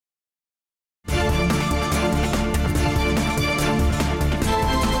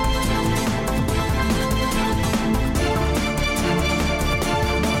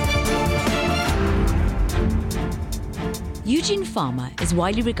Eugene Fama is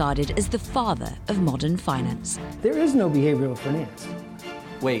widely regarded as the father of modern finance. There is no behavioral finance.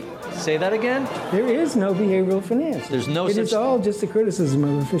 Wait, say that again? There is no behavioral finance. There's no It such... is all just a criticism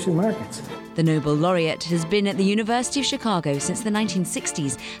of efficient markets. The Nobel laureate has been at the University of Chicago since the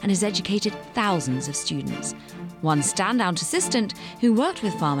 1960s and has educated thousands of students. One standout assistant who worked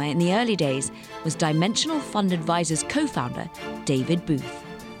with Fama in the early days was Dimensional Fund Advisors co-founder David Booth.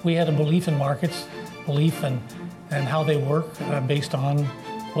 We had a belief in markets, belief in how they work based on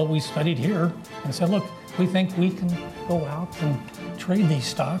what we studied here, and said, look, we think we can go out and trade these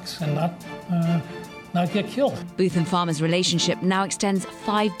stocks and not get killed. Booth and Fama's relationship now extends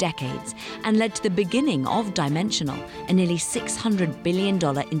 5 decades and led to the beginning of Dimensional, a nearly $600 billion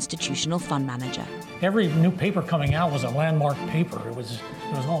institutional fund manager. Every new paper coming out was a landmark paper. It was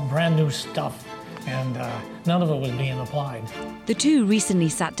all brand new stuff, and none of it was being applied. The two recently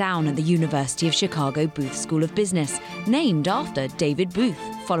sat down at the University of Chicago Booth School of Business, named after David Booth,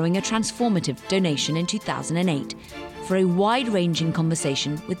 following a transformative donation in 2008, for a wide-ranging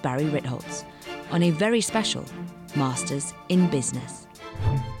conversation with Barry Ritholtz on a very special Masters in Business.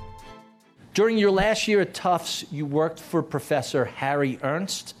 During your last year at Tufts, you worked for Professor Harry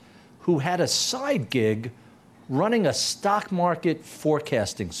Ernst, who had a side gig running a stock market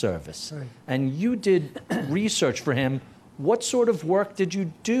forecasting service. Right. And you did research for him. What sort of work did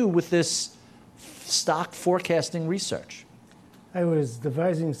you do with this stock forecasting research? I was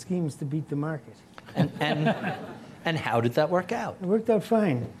devising schemes to beat the market. And how did that work out? It worked out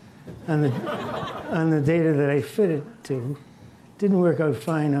fine on the data that I fit it to. Didn't work out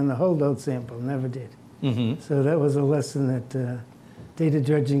fine on the holdout sample, never did. Mm-hmm. So that was a lesson that data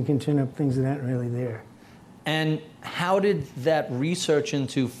dredging can turn up things that aren't really there. And how did that research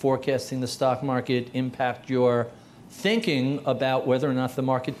into forecasting the stock market impact your thinking about whether or not the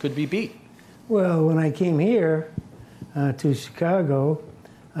market could be beat? Well, when I came here to Chicago,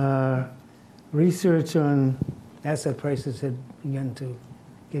 research on asset prices had begun to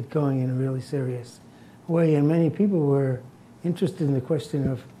get going in a really serious way, and many people were interested in the question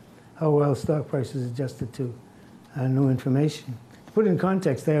of how well stock prices adjusted to new information. To put it in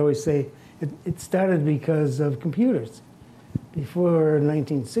context, I always say it started because of computers. Before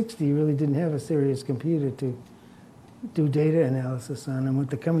 1960, you really didn't have a serious computer to do data analysis on, and with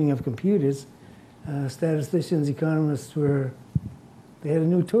the coming of computers, statisticians, economists they had a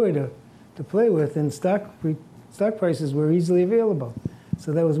new toy to play with, and stock prices were easily available.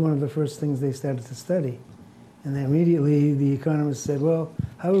 So that was one of the first things they started to study. And then immediately the economists said, well,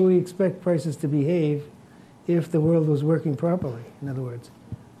 how do we expect prices to behave if the world was working properly? In other words,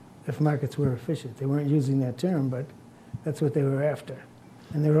 if markets were efficient. They weren't using that term, but that's what they were after.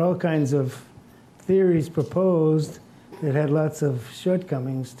 And there were all kinds of theories proposed that had lots of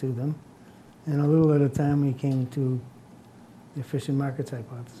shortcomings to them. And a little at a time, we came to the efficient markets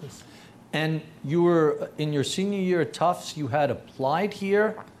hypothesis. And you were, in your senior year at Tufts, you had applied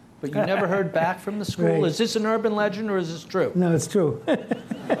here, but you never heard back from the school? Right. Is this an urban legend or is this true? No, it's true.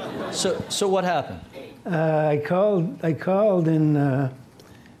 So what happened? I called and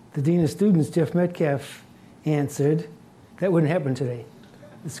the dean of students, Jeff Metcalf, answered. That wouldn't happen today.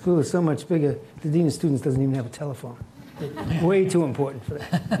 The school is so much bigger, the dean of students doesn't even have a telephone. Way too important for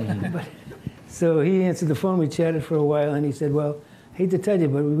that. Mm-hmm. So he answered the phone, we chatted for a while, and he said, well, I hate to tell you,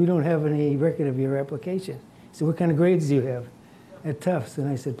 but we don't have any record of your application. He said, what kind of grades do you have at Tufts? And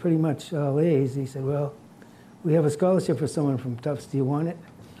I said, pretty much all A's. He said, well, we have a scholarship for someone from Tufts. Do you want it?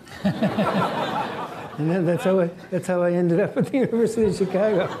 And then that's how I ended up at the University of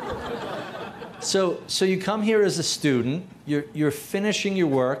Chicago. So you come here as a student, you're finishing your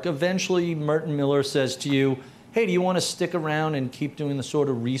work. Eventually, Merton Miller says to you, hey, do you want to stick around and keep doing the sort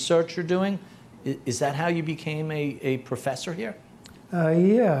of research you're doing? Is that how you became a professor here?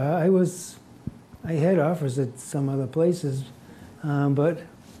 Yeah, I had offers at some other places, but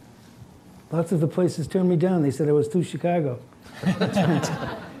lots of the places turned me down. They said I was too Chicago.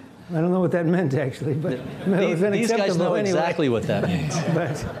 I don't know what that meant, actually, but it was unacceptable. These guys know anyway. exactly what that means.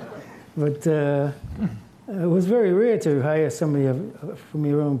 But it was very rare to hire somebody from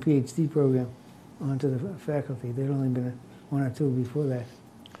your own PhD program onto the faculty. There'd only been one or two before that.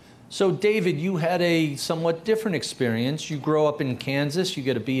 So, David, you had a somewhat different experience. You grow up in Kansas. You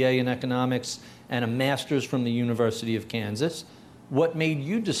get a BA in economics and a master's from the University of Kansas. What made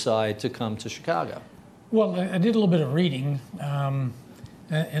you decide to come to Chicago? Well, I did a little bit of reading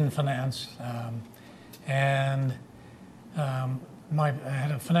in finance, and I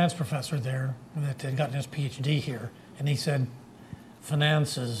had a finance professor there that had gotten his PhD here, and he said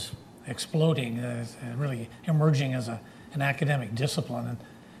finance is exploding, really emerging as an academic discipline, and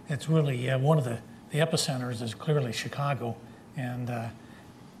it's really one of the epicenters is clearly Chicago, And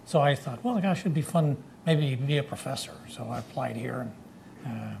so I thought, well, gosh, it'd be fun maybe be a professor. So I applied here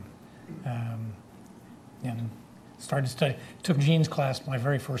and started studying. Took Gene's class, my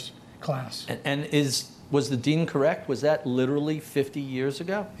very first class. And was the dean correct? Was that literally 50 years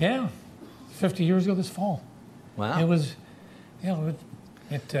ago? Yeah, 50 years ago this fall. Wow. It was, it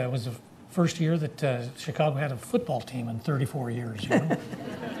was the first year that Chicago had a football team in 34 years.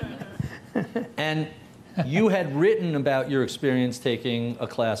 And you had written about your experience taking a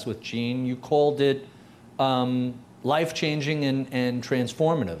class with Gene. You called it life-changing and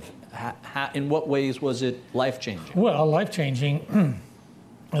transformative. In what ways was it life-changing? Well, life-changing,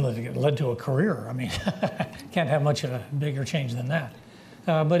 it led to a career. I mean, can't have much of a bigger change than that.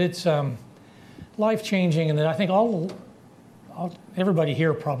 But it's life-changing, and I think everybody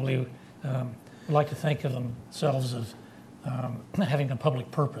here probably would like to think of themselves as having a public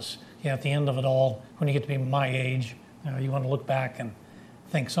purpose. Yeah, at the end of it all, when you get to be my age, you want to look back and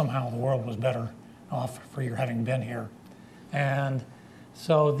think somehow the world was better off for your having been here. And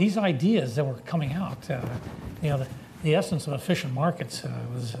so these ideas that were coming out, the essence of efficient markets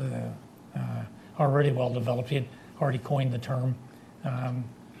was already well developed. He had already coined the term. And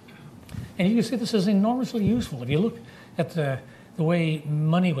you can see this is enormously useful. If you look at the way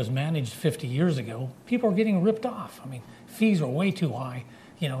money was managed 50 years ago, people are getting ripped off. I mean, fees were way too high.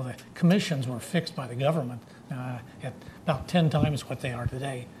 The commissions were fixed by the government at about 10 times what they are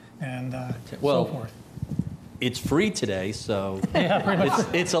today, and so forth. It's free today, so yeah,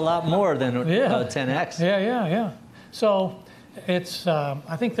 it's a lot more than 10x. Yeah. So it's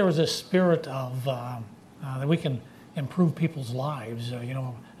I think there was a spirit of that we can improve people's lives.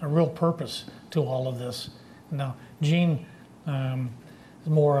 A real purpose to all of this. Now, Gene is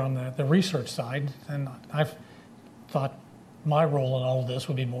more on the research side, and I've thought my role in all of this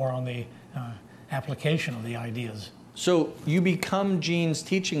would be more on the application of the ideas. So you become Gene's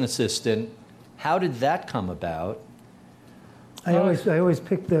teaching assistant. How did that come about? I always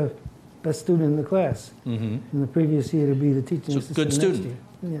picked the best student in the class. Mm-hmm. In the previous year to be the teaching assistant. Good student. Next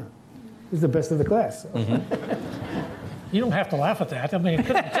year. Yeah, he was the best of the class. So. Mm-hmm. You don't have to laugh at that. I mean, it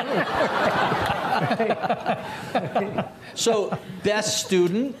could be true. So, best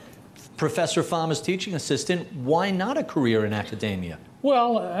student, Professor Fama's teaching assistant. Why not a career in academia?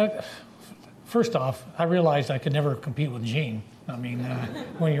 Well, first off, I realized I could never compete with Gene. I mean,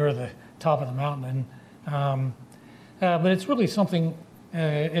 when you're at the top of the mountain. But it's really something,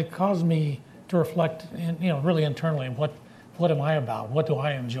 it caused me to reflect, really internally, what am I about? What do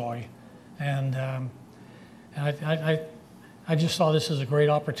I enjoy? And I just saw this as a great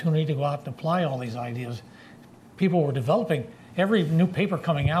opportunity to go out and apply all these ideas. People were developing. Every new paper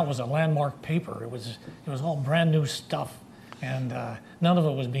coming out was a landmark paper. It was all brand new stuff, and none of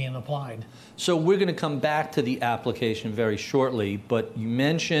it was being applied. So we're going to come back to the application very shortly, but you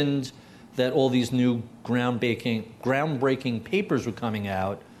mentioned that all these new groundbreaking papers were coming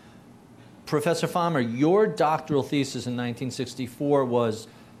out. Professor Fama, your doctoral thesis in 1964 was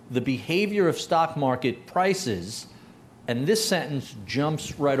the behavior of stock market prices, and this sentence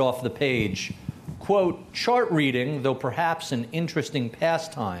jumps right off the page. Quote, chart reading, though perhaps an interesting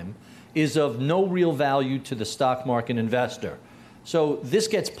pastime, is of no real value to the stock market investor. So this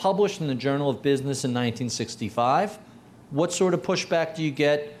gets published in the Journal of Business in 1965. What sort of pushback do you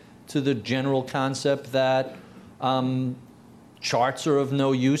get to the general concept that charts are of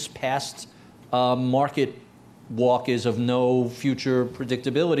no use, past market walk is of no future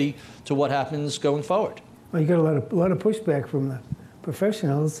predictability to what happens going forward? Well, you got a lot of pushback from the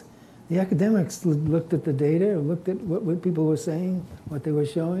professionals. The academics looked at the data, looked at what people were saying, what they were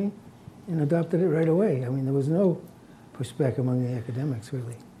showing, and adopted it right away. I mean, there was no pushback among the academics,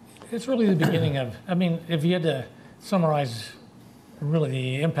 really. It's really the beginning of, if you had to summarize really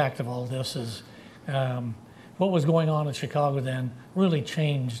the impact of all this is what was going on in Chicago then really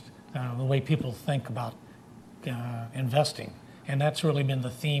changed the way people think about investing. And that's really been the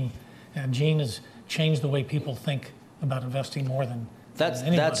theme. Gene has changed the way people think about investing more than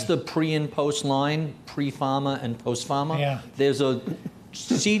anybody. That's the pre and post line, pre-Fama and post-Fama. Yeah. There's a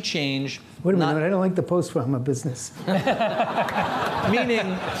sea change. Wait a minute, I don't like the post-Fama business.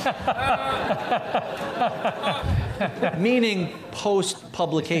 Meaning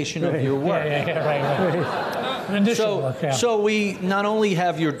post-publication of your work. Right. So we not only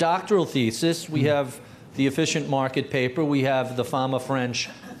have your doctoral thesis, we have the efficient market paper, we have the Fama French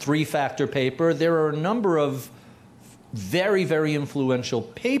 3-factor paper. There are a number of very, very influential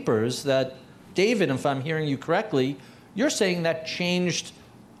papers that, David, if I'm hearing you correctly, you're saying that changed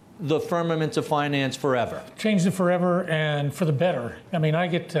the firmament of finance forever. Changed it forever and for the better. I mean, I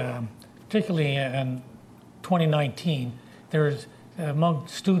get, particularly in 2019, there's among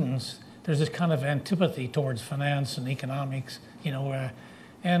students, there's this kind of antipathy towards finance and economics,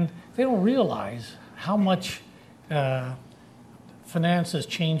 and they don't realize how much finance has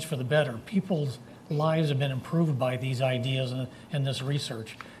changed for the better. People's lives have been improved by these ideas and this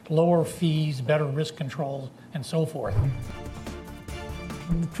research. Lower fees, better risk control, and so forth.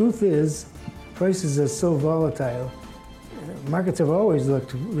 The truth is, prices are so volatile. Markets have always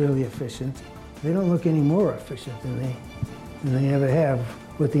looked really efficient. They don't look any more efficient than they ever have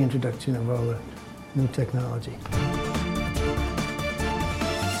with the introduction of all the new technology.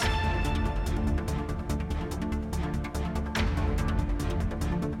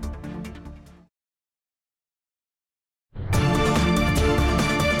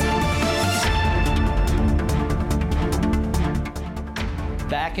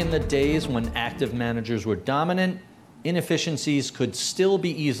 Back in the days when active managers were dominant, inefficiencies could still be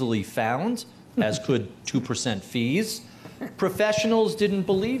easily found, as could 2% fees. Professionals didn't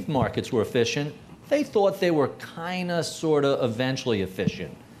believe markets were efficient. They thought they were kinda, sorta, eventually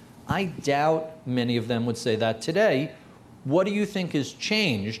efficient. I doubt many of them would say that today. What do you think has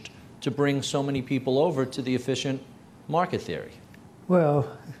changed to bring so many people over to the efficient market theory? Well,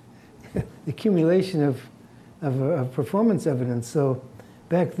 the accumulation of performance evidence. So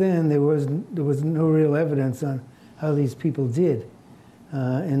back then, there was no real evidence on how these people did.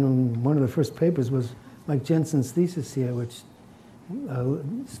 And one of the first papers was Mike Jensen's thesis here, which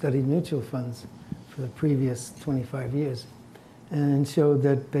studied mutual funds for the previous 25 years and showed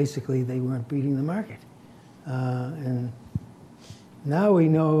that basically they weren't beating the market. And now we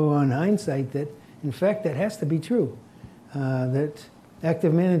know on hindsight that, in fact, that has to be true, that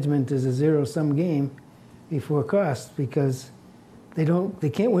active management is a zero-sum game before cost, because they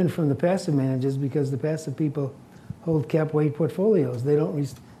can't win from the passive managers, because the passive people hold cap weight portfolios. They don't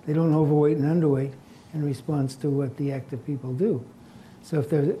overweight and underweight in response to what the active people do. So if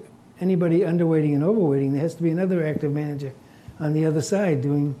there's anybody underweighting and overweighting, there has to be another active manager on the other side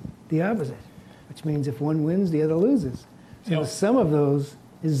doing the opposite, which means if one wins, the other loses. So the sum of those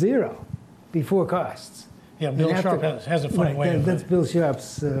is zero before costs. Yeah, Bill Sharp has a funny way of That's Bill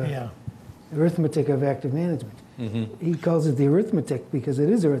Sharp's arithmetic of active management. Mm-hmm. He calls it the arithmetic because it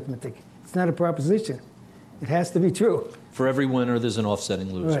is arithmetic. It's not a proposition. It has to be true. For every winner, there's an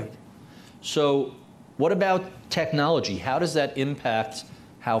offsetting loser. Right. So what about technology? How does that impact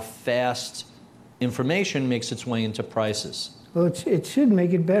how fast information makes its way into prices? Well, it should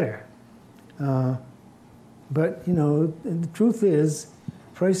make it better. But, the truth is,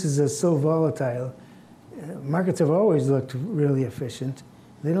 prices are so volatile. Markets have always looked really efficient.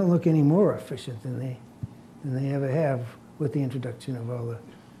 They don't look any more efficient than they ever have with the introduction of all the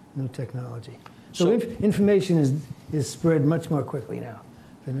new technology. So information is spread much more quickly now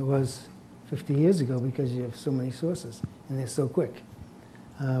than it was 50 years ago, because you have so many sources and they're so quick.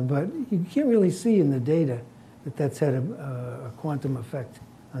 But you can't really see in the data that that's had a quantum effect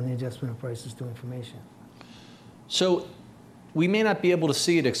on the adjustment of prices to information. So we may not be able to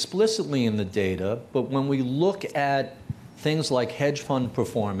see it explicitly in the data, but when we look at things like hedge fund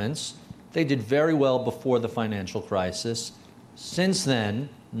performance, they did very well before the financial crisis. Since then,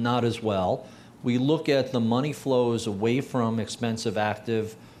 not as well. We look at the money flows away from expensive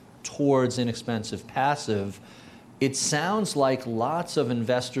active towards inexpensive passive. It sounds like lots of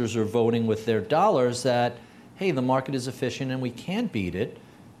investors are voting with their dollars that, hey, the market is efficient and we can't beat it.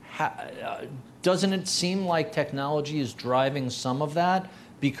 Doesn't it seem like technology is driving some of that?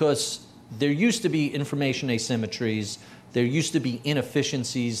 Because there used to be information asymmetries. There used to be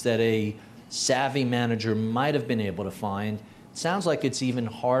inefficiencies that a savvy manager might have been able to find. It sounds like it's even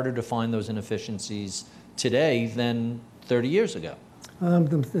harder to find those inefficiencies today than 30 years ago.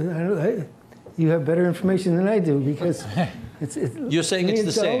 You have better information than I do, because You're saying it's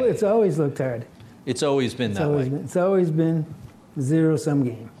the same? It's always looked hard. It's always been that way. It's always been a zero-sum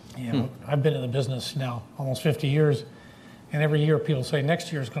game. Yeah, I've been in the business now almost 50 years, and every year people say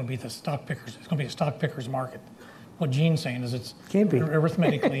next year is going to be the stock pickers. It's going to be a stock pickers market. What Gene's saying is it's Can't be.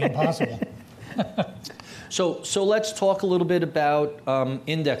 arithmetically impossible. So let's talk a little bit about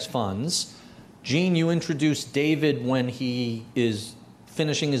index funds. Gene, you introduced David when he is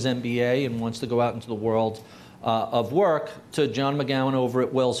finishing his MBA and wants to go out into the world of work to John McGowan over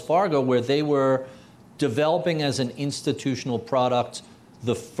at Wells Fargo, where they were developing as an institutional product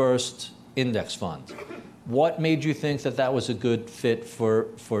the first index fund. What made you think that that was a good fit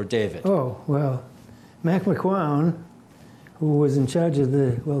for David? Oh, well, Mac McGowan, who was in charge of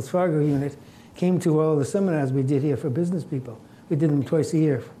the Wells Fargo unit, came to all the seminars we did here for business people. We did them twice a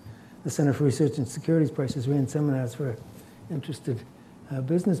year. The Center for Research and Securities Prices ran seminars for interested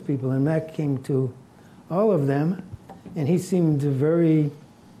business people, and Mac came to all of them And he seemed very,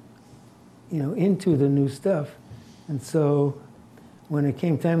 into the new stuff. And so when it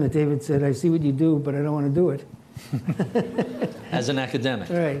came time that David said, I see what you do, but I don't want to do it. As an academic.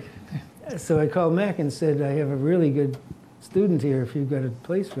 Right. So I called Mac and said, I have a really good student here if you've got a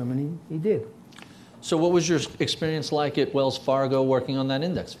place for him, and he did. So what was your experience like at Wells Fargo working on that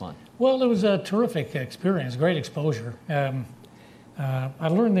index fund? Well, it was a terrific experience, great exposure. I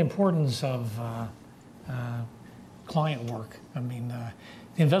learned the importance of client work. I mean,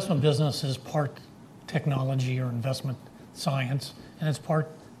 the investment business is part technology or investment science, and it's part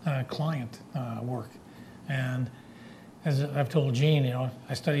client work. And as I've told Gene,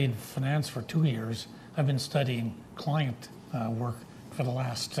 I studied finance for 2 years. I've been studying client work for the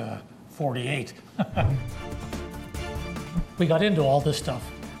last 48. We got into all this stuff,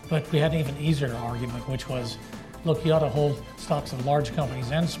 but we had an even easier argument, which was, look, you ought to hold stocks of large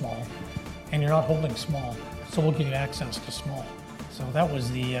companies and small, and you're not holding small, so we'll give you access to small. So that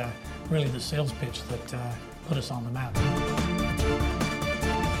was really the sales pitch that put us on the map.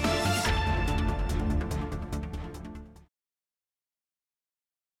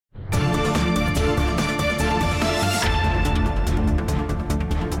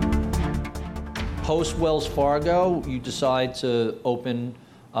 Post Wells Fargo, you decide to open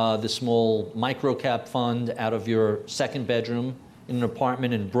the small microcap fund out of your second bedroom in an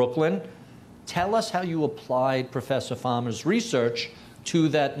apartment in Brooklyn. Tell us how you applied Professor Fama's research to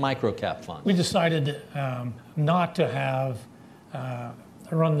that microcap fund. We decided not to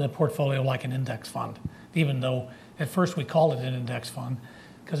run the portfolio like an index fund, even though at first we called it an index fund,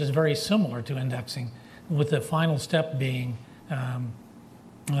 because it's very similar to indexing, with the final step being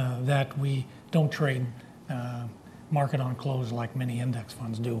that we don't trade market on close like many index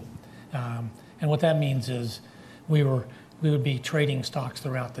funds do. And what that means is we would be trading stocks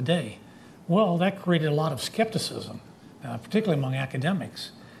throughout the day. Well, that created a lot of skepticism, particularly among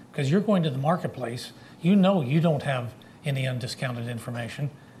academics, because you're going to the marketplace, you don't have any undiscounted information.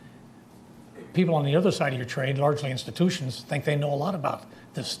 People on the other side of your trade, largely institutions, think they know a lot about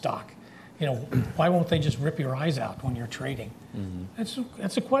this stock. Why won't they just rip your eyes out when you're trading? Mm-hmm.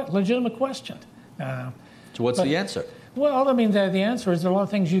 That's a legitimate question. So what's the answer? Well, I mean, the answer is there are a lot of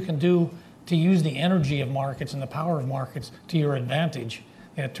things you can do to use the energy of markets and the power of markets to your advantage.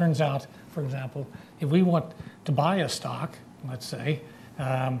 And it turns out, for example, if we want to buy a stock, let's say,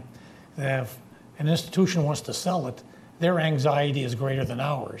 if an institution wants to sell it, their anxiety is greater than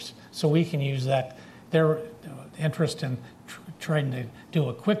ours. So we can use their interest in trying to do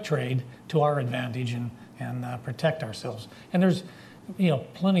a quick trade to our advantage and protect ourselves. And there's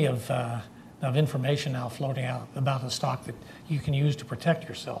plenty of information now floating out about a stock that you can use to protect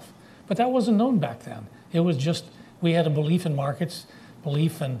yourself. But that wasn't known back then. It was just, we had a belief in markets,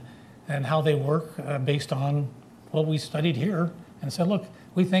 belief in how they work based on what we studied here, and said, look,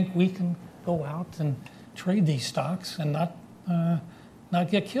 we think we can go out and trade these stocks and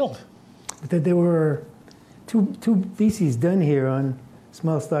not get killed. That there were two theses done here on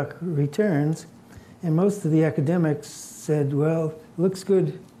small stock returns, and most of the academics said, well, it looks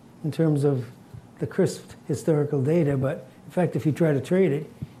good in terms of the crisp historical data, but in fact, if you try to trade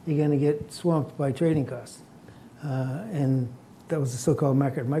it, you're going to get swamped by trading costs. And that was the so-called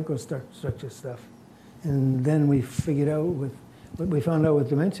market microstructure stuff. And then we figured out what we found out what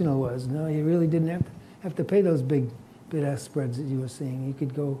dimensional was. No, you really didn't have to pay those big bid-ask spreads that you were seeing. You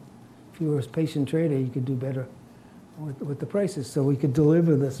could go, if you were a patient trader, you could do better with the prices. So we could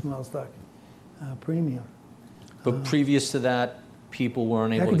deliver the small stock premium. But previous to that, people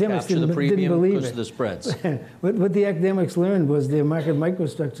weren't able to capture the premium because of the spreads. What the academics learned was the market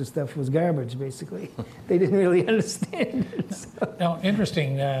microstructure stuff was garbage, basically. They didn't really understand it. So. Now,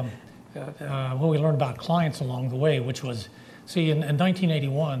 interesting, what we learned about clients along the way, which was, see, in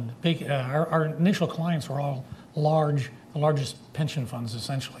 1981, our initial clients were all the largest pension funds,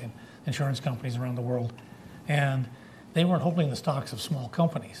 essentially, and insurance companies around the world. And they weren't holding the stocks of small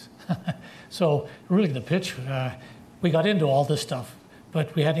companies. So really the pitch, we got into all this stuff,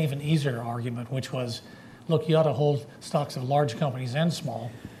 but we had an even easier argument, which was, look, you ought to hold stocks of large companies and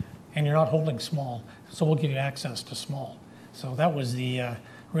small, and you're not holding small, so we'll give you access to small. So that was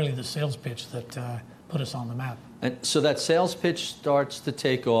really the sales pitch that put us on the map. And so that sales pitch starts to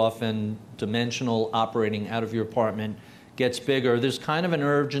take off, and dimensional operating out of your apartment gets bigger. There's kind of an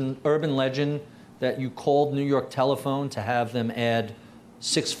urban legend that you called New York Telephone to have them add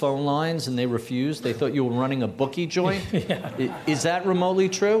 6 phone lines, and they refused. They thought you were running a bookie joint. Yeah. Is that remotely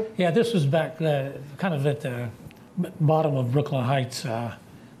true? Yeah, this was back kind of at the bottom of Brooklyn Heights,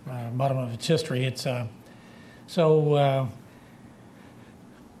 bottom of its history. It's so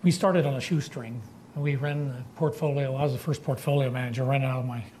we started on a shoestring. we ran the portfolio. I was the first portfolio manager, ran out of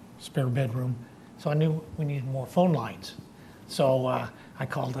my spare bedroom. So I knew we needed more phone lines. So I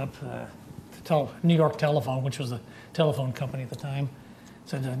called up New York Telephone, which was a telephone company at the time.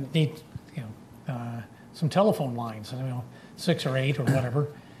 Said, I need some telephone lines, 6 or 8 or whatever.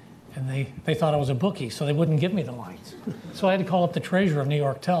 And they thought I was a bookie, so they wouldn't give me the lines. So I had to call up the treasurer of New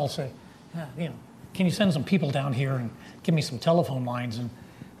York Tel, say, can you send some people down here and give me some telephone lines? And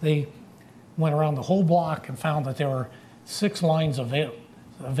they went around the whole block and found that there were 6 lines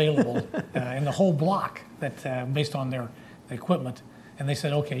available in the whole block that based on their equipment. And they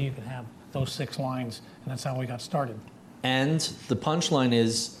said, okay, you can have those 6 lines. And that's how we got started. And the punchline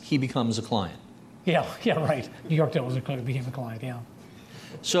is he becomes a client. Yeah, right. New York Tel became a client, yeah.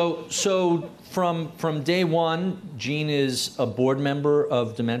 So from day one, Gene is a board member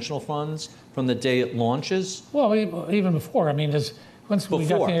of Dimensional Funds from the day it launches? Well, even before. I mean, once we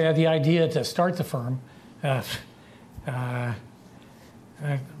got the idea to start the firm, my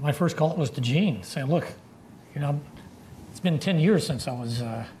first call was to Gene, saying, look, it's been 10 years since I was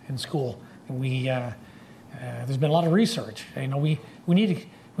in school, and there's been a lot of research. We need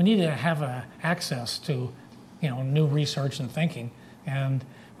to have access to new research and thinking. And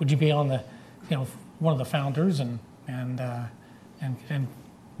would you be on the, one of the founders and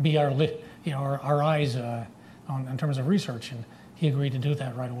be our eyes in terms of research? And he agreed to do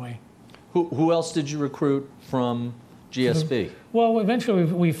that right away. Who else did you recruit from GSB? Well, eventually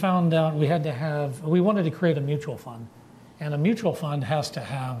we found out we wanted to create a mutual fund, and a mutual fund has to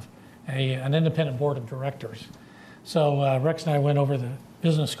have an independent board of directors. So Rex and I went over to the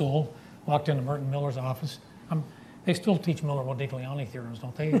business school, walked into Merton Miller's office. They still teach Miller-Modigliani theorems,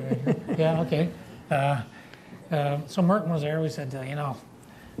 don't they? Yeah, okay. So Merton was there. We said,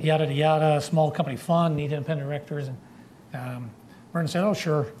 yada, yada, small company fund, need independent directors. And Merton said, oh,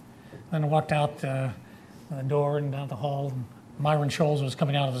 sure. Then I walked out the door and down the hall, and Myron Scholes was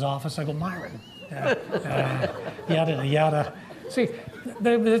coming out of his office. I go, Myron, yada, yada. See,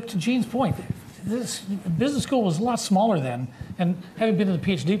 to Gene's point, this business school was a lot smaller then, and having been in the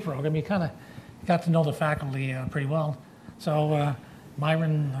PhD program, you kind of got to know the faculty pretty well. So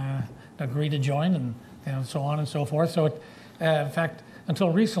Myron agreed to join, and so on and so forth. So in fact, until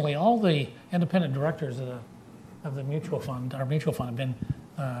recently, all the independent directors of the mutual fund, our mutual fund,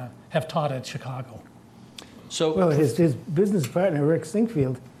 have taught at Chicago. So well, his business partner, Rick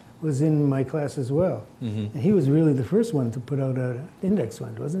Sinkfield, was in my class as well. Mm-hmm. And he was really the first one to put out an index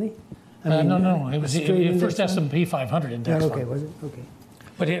fund, wasn't he? No. It was the first S&P 500 index fund. Okay, was it? Okay.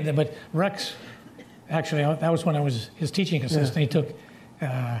 But Rex, actually, that was when I was his teaching assistant.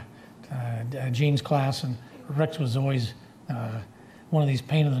 Yeah. He took Gene's class, and Rex was always one of these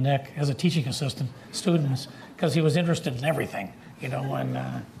pain in the neck as a teaching assistant students because he was interested in everything,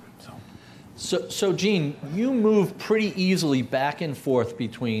 So Gene, you move pretty easily back and forth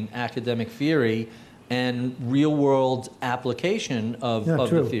between academic theory and real-world application of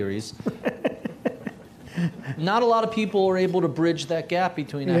the theories. Not a lot of people are able to bridge that gap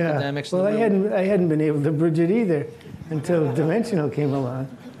between academics and I hadn't been able to bridge it either until Dimensional came along.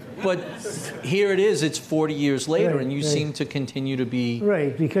 But here it is, it's 40 years later, and you seem to continue to be...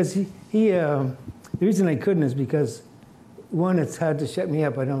 Right, because the reason I couldn't is because, one, it's hard to shut me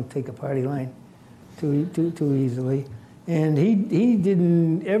up. I don't take a party line too easily. And he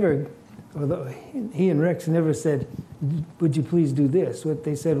didn't ever, although he and Rex never said, would you please do this? What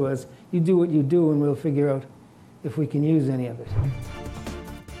they said was, you do what you do and we'll figure out if we can use any of it.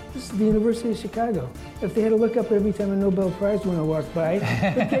 This is the University of Chicago. If they had to look up every time a Nobel Prize winner walked by,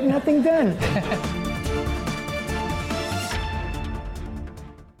 they'd get nothing done.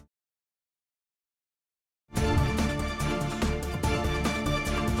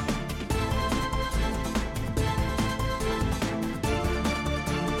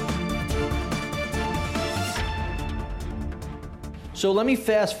 So let me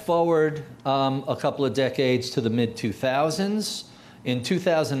fast forward a couple of decades to the mid-2000s. In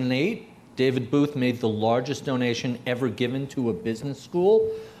 2008, David Booth made the largest donation ever given to a business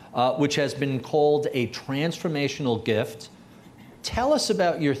school, which has been called a transformational gift. Tell us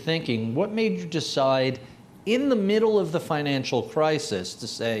about your thinking. What made you decide in the middle of the financial crisis to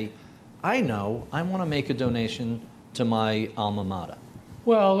say, I want to make a donation to my alma mater?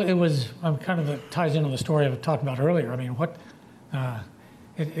 Well, it was it ties into the story I talked about earlier. I mean,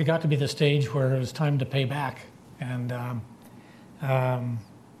 it got to be the stage where it was time to pay back. And I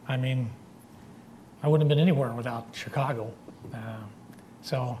wouldn't have been anywhere without Chicago.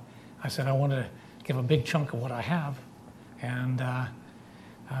 So I said I wanted to give a big chunk of what I have. And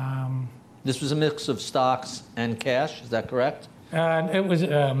this was a mix of stocks and cash, is that correct? It was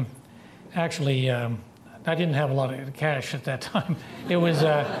Actually, I didn't have a lot of cash at that time. It was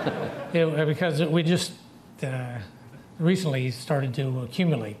because we just recently started to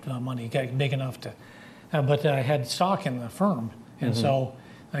accumulate money, got big enough to, but I had stock in the firm, and so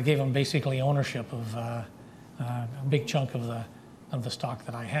I gave them basically ownership of a big chunk of the stock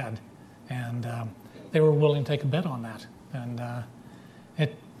that I had, and they were willing to take a bet on that, and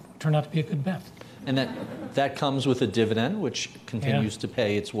it turned out to be a good bet. And that comes with a dividend, which continues to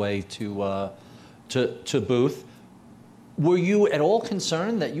pay its way to Booth. Were you at all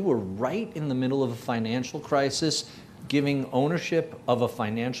concerned that you were right in the middle of a financial crisis, giving ownership of a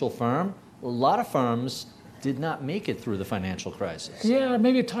financial firm? A lot of firms did not make it through the financial crisis. Yeah,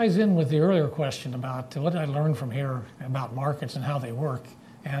 maybe it ties in with the earlier question about what I learned from here about markets and how they work.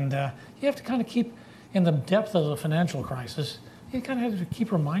 And you have to kind of keep, in the depth of the financial crisis, you kind of have to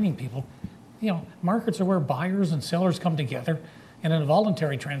keep reminding people, markets are where buyers and sellers come together. And in a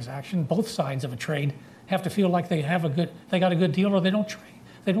voluntary transaction, both sides of a trade have to feel like they got a good deal, or they don't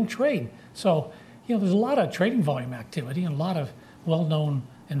trade. So, there's a lot of trading volume activity and a lot of well-known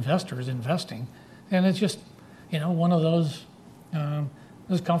investors investing. And it's just, one of those,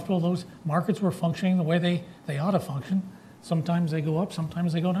 was comfortable. Those markets were functioning the way they ought to function. Sometimes they go up,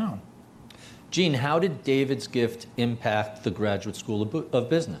 sometimes they go down. Gene, how did David's gift impact the Graduate School of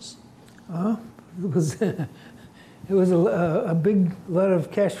Business? It was a big lot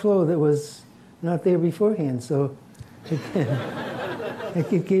of cash flow that was not there beforehand. So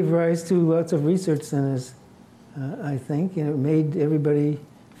it gave rise to lots of research centers, I think, and it made everybody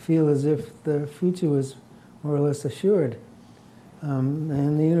feel as if the future was more or less assured.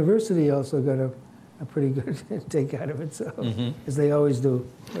 And the university also got a pretty good take out of it, so as they always do.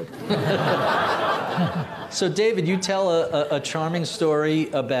 So, David, you tell a charming story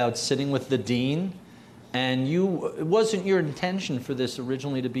about sitting with the dean, and it wasn't your intention for this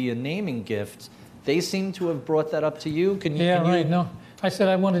originally to be a naming gift. They seem to have brought that up to you. Right. No, I said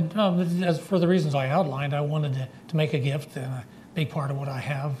I wanted, as for the reasons I outlined, I wanted to make a gift, and a big part of what I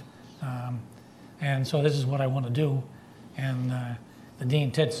have, and so this is what I want to do. And the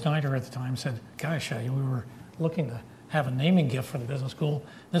dean, Ted Snyder, at the time said, "Gosh, we were looking to have a naming gift for the business school.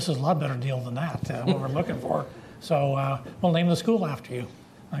 This is a lot better deal than that, what we're looking for. So we'll name the school after you."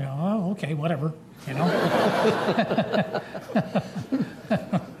 I go, "Oh, okay, whatever,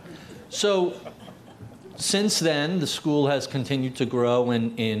 So since then, the school has continued to grow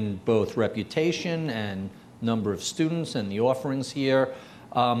in both reputation and number of students and the offerings here.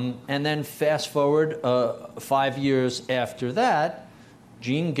 And then fast forward 5 years after that,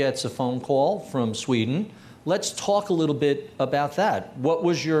 Gene gets a phone call from Sweden. Let's talk a little bit about that. What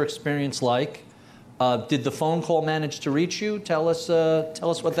was your experience like? Did the phone call manage to reach you? Tell us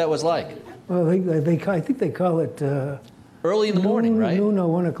what that was like. Well, I think they call it early in the morning, right? Noon or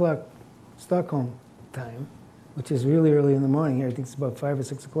 1 o'clock Stockholm time, which is really early in the morning here. I think it's about 5 or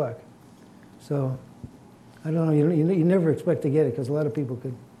 6 o'clock. So I don't know. You never expect to get it because a lot of people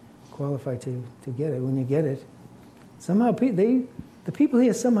could qualify to get it. When you get it, somehow the people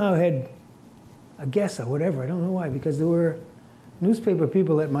here somehow had a guess or whatever. I don't know why, because there were newspaper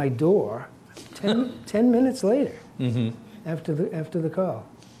people at my door 10 minutes later after the call,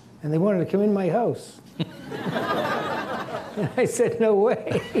 and they wanted to come in my house. And I said, "No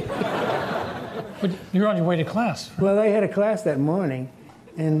way." But you're on your way to class. Right? Well, I had a class that morning,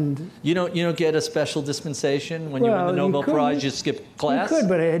 and you don't get a special dispensation when you win the Nobel Prize. You skip class. You could,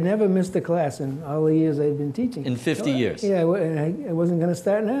 but I had never missed a class in all the years I'd been teaching. In 50 years. Yeah, and I wasn't going to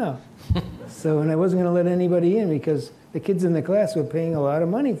start now. And I wasn't going to let anybody in because the kids in the class were paying a lot of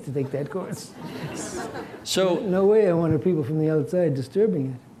money to take that course. So no way I wanted people from the outside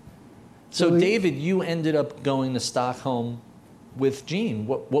disturbing it. So David, you ended up going to Stockholm with Gene.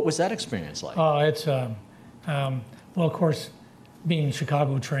 What was that experience like? Oh, it's well, of course, being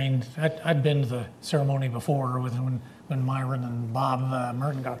Chicago trained, I'd been to the ceremony before when Myron and Bob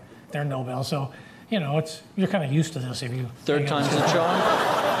Merton got their Nobel. So, you're kind of used to this if you. Third time's the charm.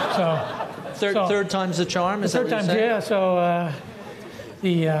 Third time's the charm. Is that what you're saying?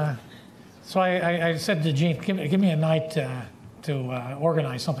 Yeah. So I said to Gene, give me a night to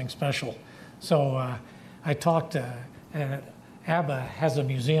organize something special. So I talked. ABBA has a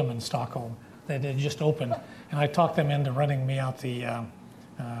museum in Stockholm that had just opened, and I talked them into renting me out the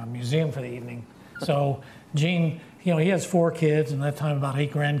museum for the evening. So Gene, he has 4 kids, and at that time about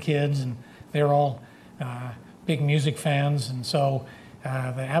 8 grandkids, and they're all big music fans, and so the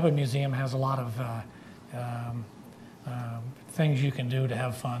ABBA Museum has a lot of things you can do to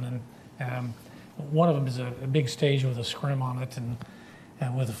have fun, and one of them is a big stage with a scrim on it, and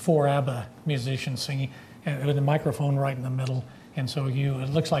with 4 ABBA musicians singing, with a microphone right in the middle, and so it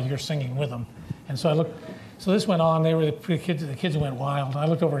looks like you're singing with them. And so so this went on. The kids went wild. I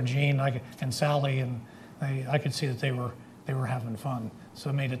looked over at Gene and Sally, and I could see that they were having fun. So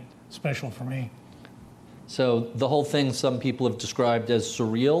it made it special for me. So the whole thing, some people have described as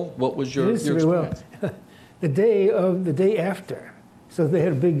surreal. What was your experience? Well, the day after, so they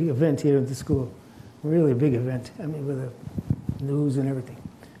had a big event here at the school, really a big event. I mean, with the news and everything.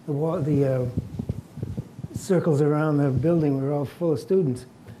 The circles around the building were all full of students.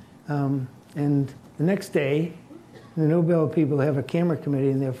 And the next day, the Nobel people have a camera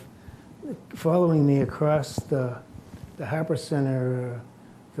committee, and they're following me across the Harper Center,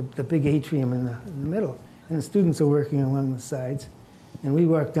 the big atrium in the middle. And the students are working along the sides. And we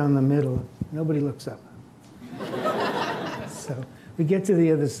walk down the middle. Nobody looks up. So we get to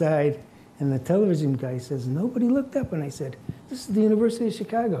the other side, and the television guy says, nobody looked up. And I said, this is the University of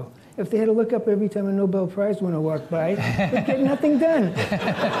Chicago. If they had to look up every time a Nobel Prize winner walked by, they'd get nothing done.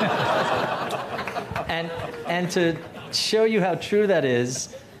 And to show you how true that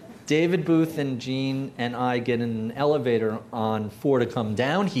is, David Booth and Gene and I get in an elevator on 4 to come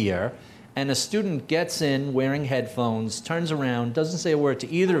down here, and a student gets in wearing headphones, turns around, doesn't say a word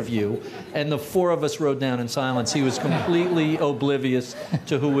to either of you, and the 4 of us rode down in silence. He was completely oblivious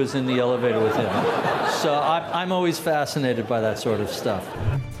to who was in the elevator with him. So I'm always fascinated by that sort of stuff.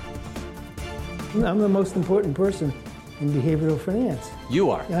 I'm the most important person in behavioral finance. You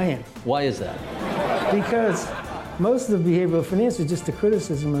are? I am. Why is that? Because most of the behavioral finance is just a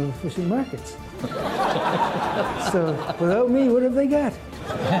criticism of efficient markets. So without me, what have they got?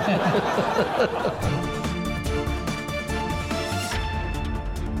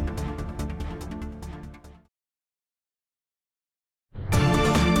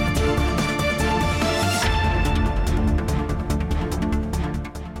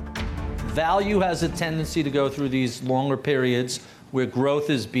 Value has a tendency to go through these longer periods where growth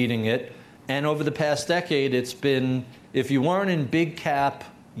is beating it. And over the past decade, it's been, if you weren't in big cap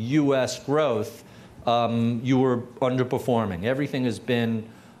US growth, you were underperforming. Everything has been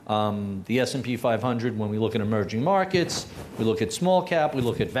the S&P 500 when we look at emerging markets, we look at small cap, we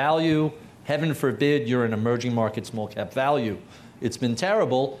look at value. Heaven forbid you're in emerging market small cap value. It's been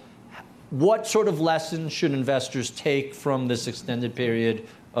terrible. What sort of lessons should investors take from this extended period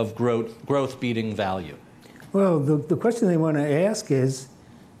of growth beating value? Well, the question they want to ask is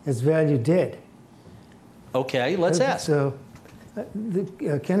value dead? Okay, let's ask. So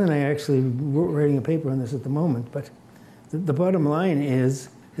Ken and I are actually writing a paper on this at the moment, but the bottom line is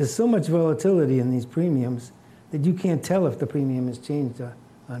there's so much volatility in these premiums that you can't tell if the premium has changed or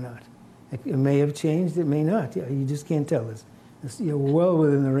not. It may have changed, it may not. You just can't tell. It's well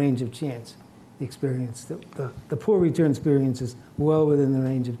within the range of chance, the experience. The poor return experience is well within the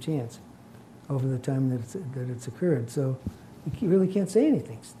range of chance over the time that it's occurred. So you really can't say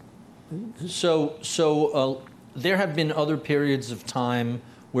anything. So there have been other periods of time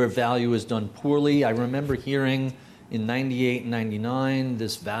where value is done poorly. I remember hearing in 98 and 99,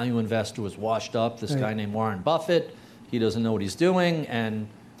 this value investor was washed up, this guy named Warren Buffett. He doesn't know what he's doing. And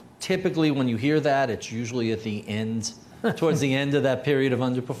typically when you hear that, it's usually at the end, towards the end of that period of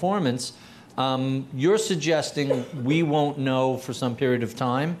underperformance. You're suggesting we won't know for some period of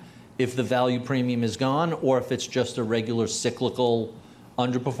time if the value premium is gone or if it's just a regular cyclical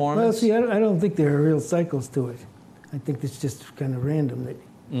underperformance? Well, see, I don't think there are real cycles to it. I think it's just kind of random that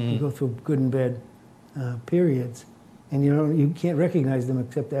you go through good and bad periods, and you can't recognize them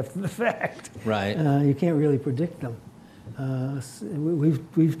except after the fact. Right. You can't really predict them.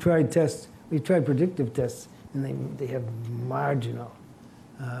 We've tried tests. We've tried predictive tests, and they have marginal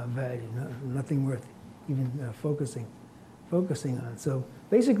value, nothing worth even focusing on. So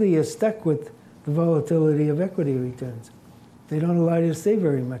basically, you're stuck with the volatility of equity returns. They don't allow you to say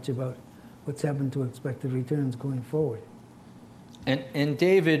very much about what's happened to expected returns going forward. And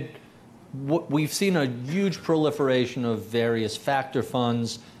David, we've seen a huge proliferation of various factor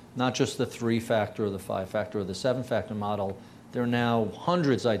funds, not just the 3-factor or the 5-factor or the 7-factor model. There are now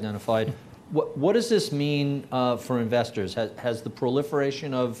hundreds identified. What does this mean for investors? Has the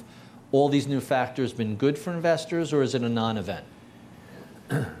proliferation of all these new factors been good for investors, or is it a non-event?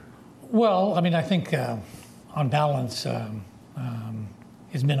 Well, I mean, I think on balance,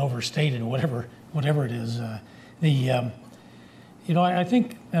 it's been overstated, whatever it is. I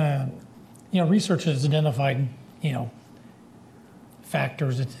think research has identified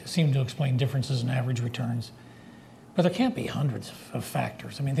factors that seem to explain differences in average returns, but there can't be hundreds of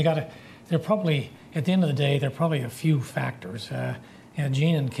factors. I mean, they're probably, at the end of the day, there are probably a few factors.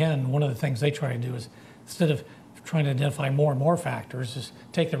 Gene and Ken, one of the things they try to do is, instead of trying to identify more and more factors, is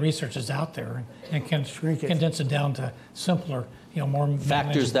take the research that's out there and condense it down to simpler more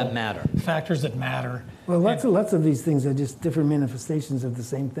factors that matter. Factors that matter. Well, lots of these things are just different manifestations of the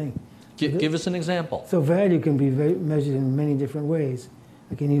same thing. Give us an example. So value can be measured in many different ways.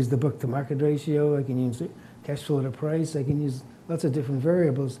 I can use the book-to-market ratio. I can use cash flow to price. I can use lots of different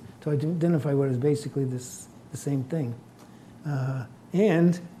variables to identify what is basically the same thing.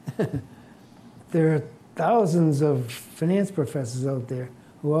 And there are thousands of finance professors out there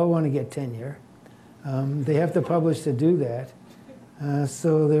who all want to get tenure. They have to publish to do that.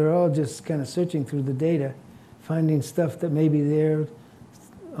 So they're all just kind of searching through the data, finding stuff that may be there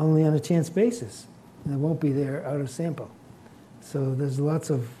only on a chance basis, and it won't be there out of sample. So there's lots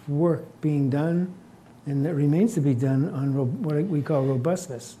of work being done, and that remains to be done on what we call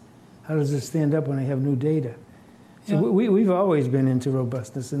robustness. How does it stand up when I have new data? So we've always been into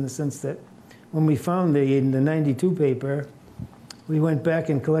robustness in the sense that when we found the 92 paper, we went back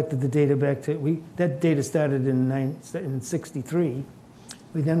and collected the data back to, that data started in 63.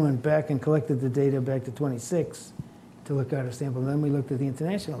 We then went back and collected the data back to 26 to look out a sample. And then we looked at the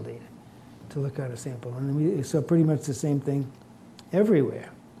international data to look out a sample. And then we saw pretty much the same thing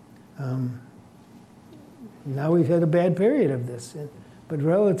everywhere. Now we've had a bad period of this. But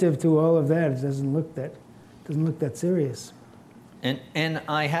relative to all of that, it doesn't look that serious. And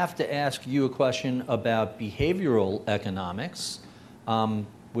I have to ask you a question about behavioral economics.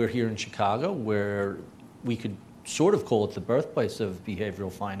 We're here in Chicago, where we could sort of call it the birthplace of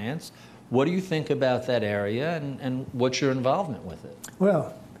behavioral finance. What do you think about that area, and what's your involvement with it?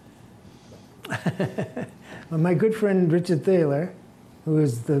 Well, my good friend Richard Thaler, who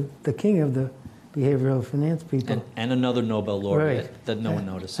is the king of the behavioral finance people. And another Nobel laureate right. that no one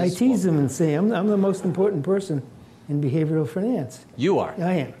notices. I tease him and say, I'm the most important person in behavioral finance. You are?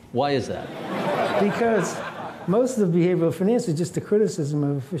 I am. Why is that? Because most of behavioral finance is just a criticism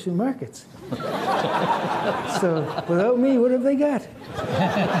of efficient markets. So without me, what have they got?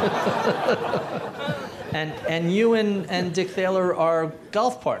 And you and Dick Thaler are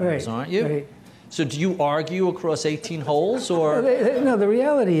golf partners, right, aren't you? Right. So do you argue across 18 holes, or? No, the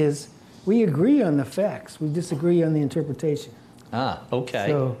reality is we agree on the facts. We disagree on the interpretation. Ah, okay.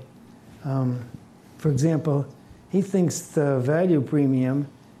 So, for example, he thinks the value premium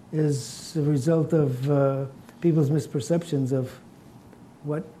is the result of people's misperceptions of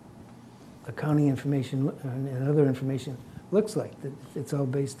what accounting information and other information looks like. That it's all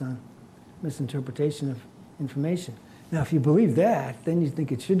based on misinterpretation of information. Now, if you believe that, then you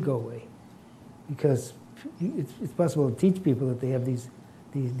think it should go away, because it's possible to teach people that they have these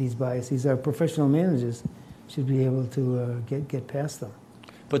biases. Our professional managers should be able to get past them.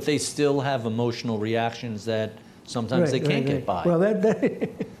 But they still have emotional reactions that sometimes they can't get by. Well,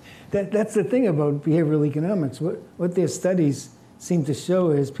 that's the thing about behavioral economics. What their studies seem to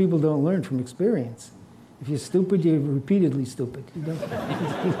show is people don't learn from experience. If you're stupid, you're repeatedly stupid. You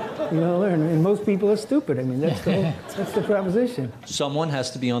don't learn. And most people are stupid. I mean, that's the proposition. Someone has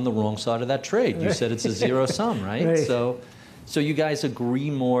to be on the wrong side of that trade. You said it's a zero sum, right? Right. So you guys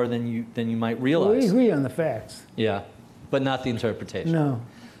agree more than you might realize. Well, we agree on the facts. Yeah, but not the interpretation. No.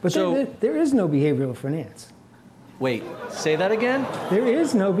 But So- there is no behavioral finance. Wait, say that again? There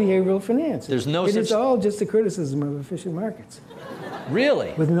is no behavioral finance. There's no It such- is all just a criticism of efficient markets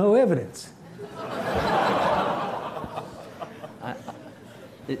Really? with no evidence.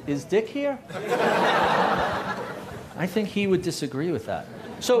 Is Dick here? I think he would disagree with that.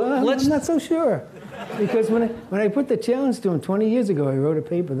 So Well, let's. I'm not so sure. Because when I put the challenge to him 20 years ago, I wrote a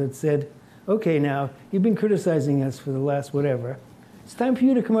paper that said, okay, now, you've been criticizing us for the last whatever. It's time for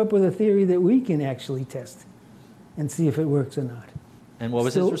you to come up with a theory that we can actually test and see if it works or not. And what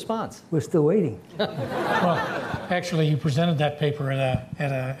was his response? We're still waiting. Well, actually, you presented that paper at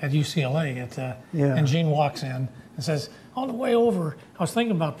UCLA. Yeah. And Gene walks in and says, on the way over, I was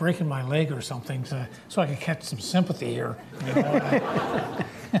thinking about breaking my leg or something so I could catch some sympathy here. You know?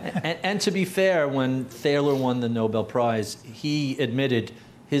 And to be fair, when Thaler won the Nobel Prize, he admitted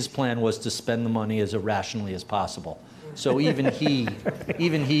his plan was to spend the money as irrationally as possible. So even he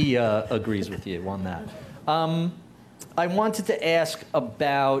agrees with you on that. I wanted to ask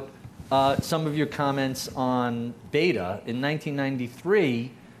about some of your comments on beta. In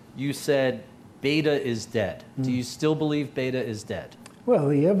 1993, you said beta is dead. Do you still believe beta is dead? Well,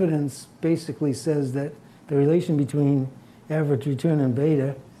 the evidence basically says that the relation between average return and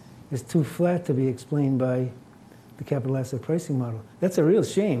beta is too flat to be explained by the capital asset pricing model. That's a real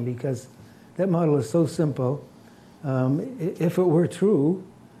shame, because that model is so simple. If it were true,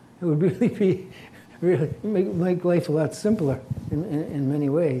 it would really make life a lot simpler in many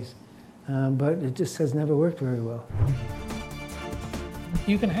ways. But it just has never worked very well.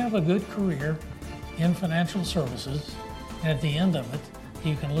 You can have a good career in financial services And at the end of it,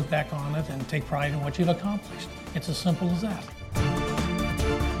 you can look back on it and take pride in what you've accomplished. It's as simple as that.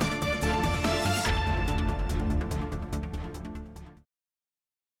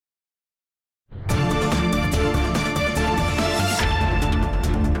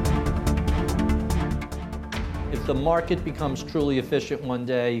 If the market becomes truly efficient one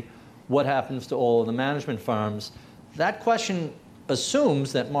day, what happens to all of the management firms? That question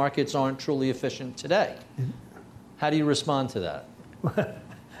assumes that markets aren't truly efficient today. How do you respond to that?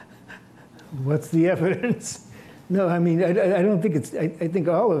 What's the evidence? No, I mean, I don't think it's, I think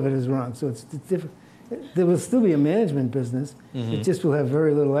all of it is wrong. So it's different. There will still be a management business. It just will have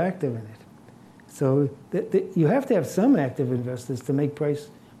very little active in it. So you have to have some active investors to make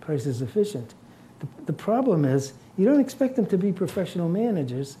prices efficient. The problem is you don't expect them to be professional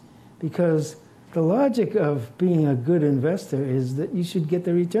managers, because the logic of being a good investor is that you should get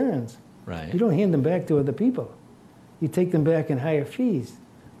the returns. Right. You don't hand them back to other people. You take them back in higher fees.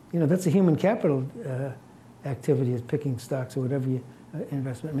 You know, that's a human capital activity, is picking stocks or whatever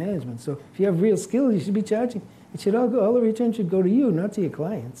investment management. So if you have real skill, you should be charging. It should all the return should go to you, not to your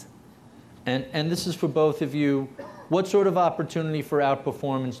clients. And this is for both of you. What sort of opportunity for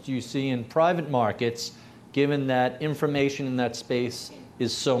outperformance do you see in private markets, given that information in that space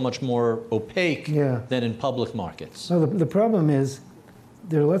is so much more opaque than in public markets? Well, the problem is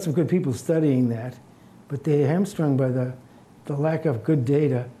there are lots of good people studying that, but they're hamstrung by the lack of good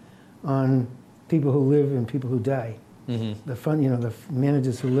data on people who live and people who die. The fund, the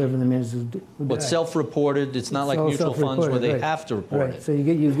managers who live and the managers who die. But self-reported, it's not like mutual funds where they have to report it. So you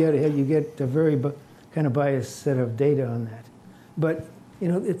get a very kind of biased set of data on that. But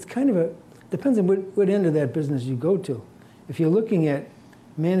it's kind of depends on what end of that business you go to. If you're looking at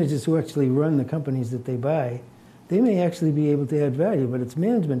managers who actually run the companies that they buy, they may actually be able to add value, but it's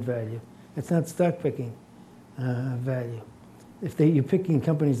management value. It's not stock picking value. If you're picking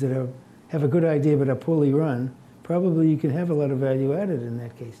companies that have a good idea but are poorly run, probably you can have a lot of value added in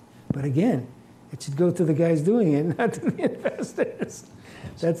that case. But again, it should go to the guys doing it, not to the investors.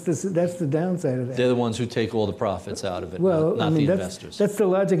 That's the downside of that. They're the ones who take all the profits out of it, well, not the investors. That's the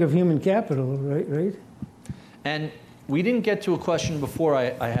logic of human capital, right? And we didn't get to a question before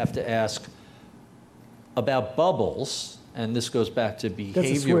I have to ask about bubbles, and this goes back to behavior.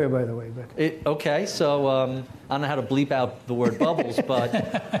 That's a swear, by the way. Okay, so I don't know how to bleep out the word bubbles, but...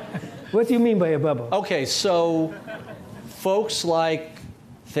 What do you mean by a bubble? Okay, so folks like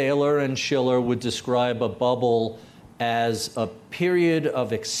Thaler and Schiller would describe a bubble as a period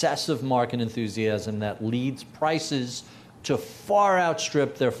of excessive market enthusiasm that leads prices to far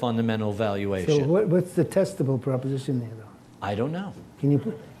outstrip their fundamental valuation. So what's the testable proposition there, though? I don't know. Can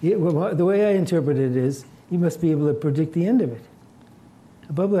you? The way I interpret it is, you must be able to predict the end of it.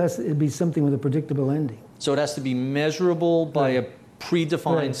 A bubble has to be something with a predictable ending. So it has to be measurable by a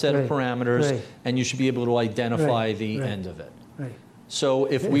predefined set of parameters, and you should be able to identify the end of it. Right. So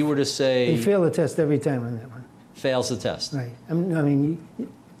if we were to say... They fail the test every time on that one. Fails the test. Right. I mean,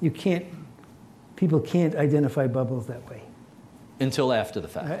 you can't... People can't identify bubbles that way. Until after the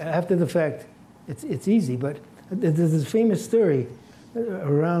fact. After the fact, it's easy. But there's this famous story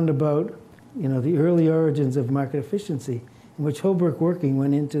around about the early origins of market efficiency, in which Holbrook Working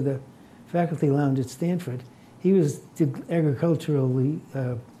went into the faculty lounge at Stanford. He did agricultural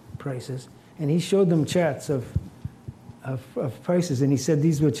prices, and he showed them charts of prices, and he said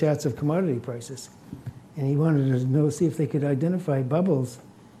these were charts of commodity prices. And he wanted to see if they could identify bubbles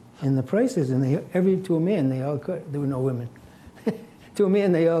in the prices, and to a man, they all could. There were no women. To a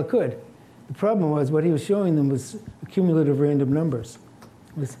man, they all could. The problem was what he was showing them was cumulative random numbers.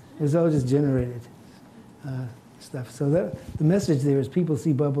 It was all just generated stuff. So the message there is people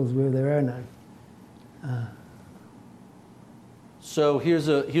see bubbles where there are none. So here's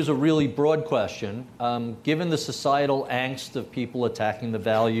a really broad question. Given the societal angst of people attacking the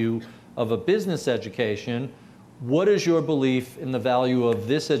value of a business education, what is your belief in the value of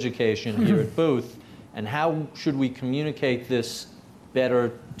this education here at Booth, and how should we communicate this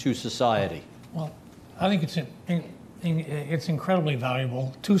better to society? Well, I think it's incredibly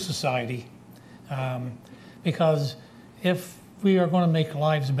valuable to society, because if we are going to make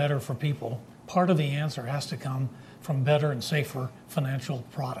lives better for people, part of the answer has to come from better and safer financial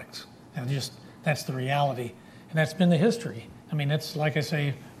products. And that's the reality. And that's been the history. I mean, it's like I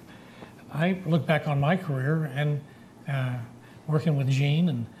say, I look back on my career and working with Gene,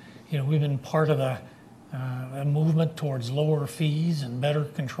 and we've been part of a movement towards lower fees and better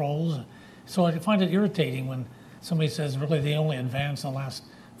controls. So I find it irritating when somebody says really the only advance in the last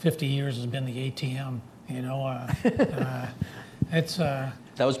 50 years has been the ATM. It's that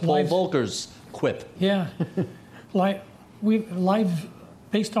was Paul Volcker's quip. Yeah,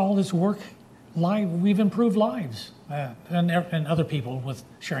 based on all this work, we've improved lives, and other people with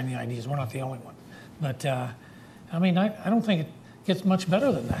sharing the ideas. We're not the only one. But I mean, I don't think it gets much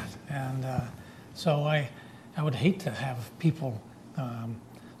better than that. And so I would hate to have people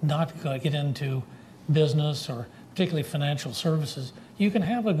not get into business or particularly financial services. You can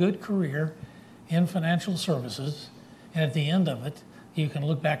have a good career in financial services, and at the end of it, you can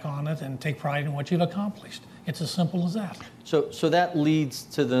look back on it and take pride in what you've accomplished. It's as simple as that. So that leads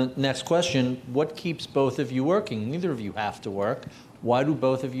to the next question. What keeps both of you working? Neither of you have to work. Why do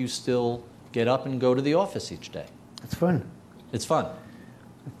both of you still get up and go to the office each day? It's fun. It's fun.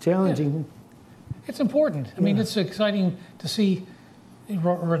 It's challenging. Yeah. It's important. I mean, it's exciting to see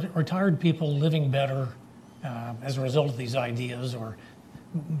retired people living better as a result of these ideas, or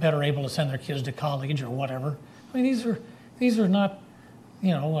better able to send their kids to college or whatever. I mean, these are not,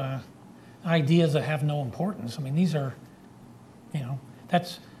 ideas that have no importance. I mean, these are, you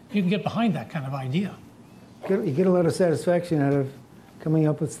can get behind that kind of idea. You get a lot of satisfaction out of coming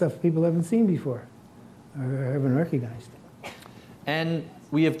up with stuff people haven't seen before or haven't recognized. And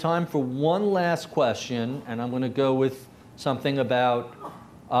we have time for one last question, and I'm going to go with something about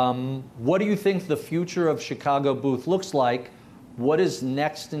what do you think the future of Chicago Booth looks like? What is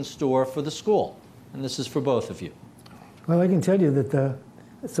next in store for the school? And this is for both of you. Well, I can tell you that,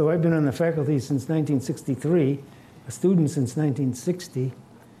 so I've been on the faculty since 1963, a student since 1960.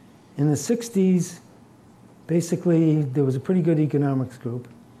 In the 60s, basically, there was a pretty good economics group.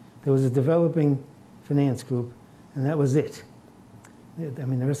 There was a developing finance group, and that was it. I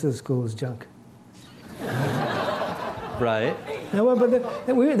mean, the rest of the school was junk. Right. Now, but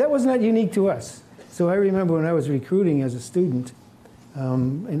that was not unique to us. So I remember when I was recruiting as a student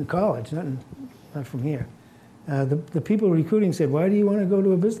in college, not from here, the people recruiting said, "Why do you want to go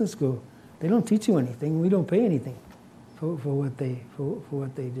to a business school? They don't teach you anything. We don't pay anything for what they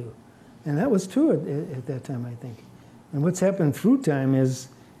do." And that was true at that time, I think. And what's happened through time is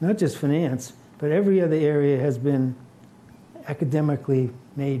not just finance, but every other area has been academically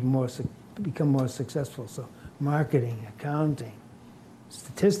become more successful. So marketing, accounting,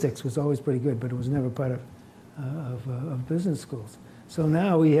 statistics was always pretty good, but it was never part of business schools. So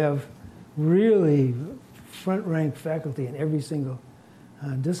now we have really front-ranked faculty in every single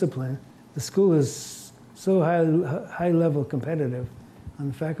discipline. The school is so high-level competitive on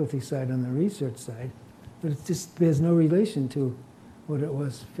the faculty side, on the research side, but it just bears no relation to what it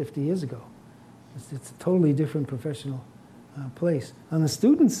was 50 years ago. It's a totally different professional place. On the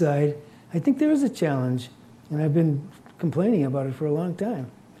student side, I think there is a challenge, and I've been complaining about it for a long time.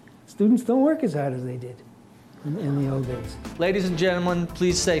 Students don't work as hard as they did in the old days. Ladies and gentlemen,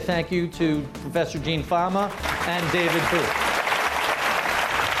 please say thank you to Professor Eugene Fama and David Booth.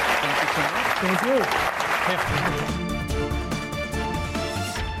 Thank you so much. Thank you.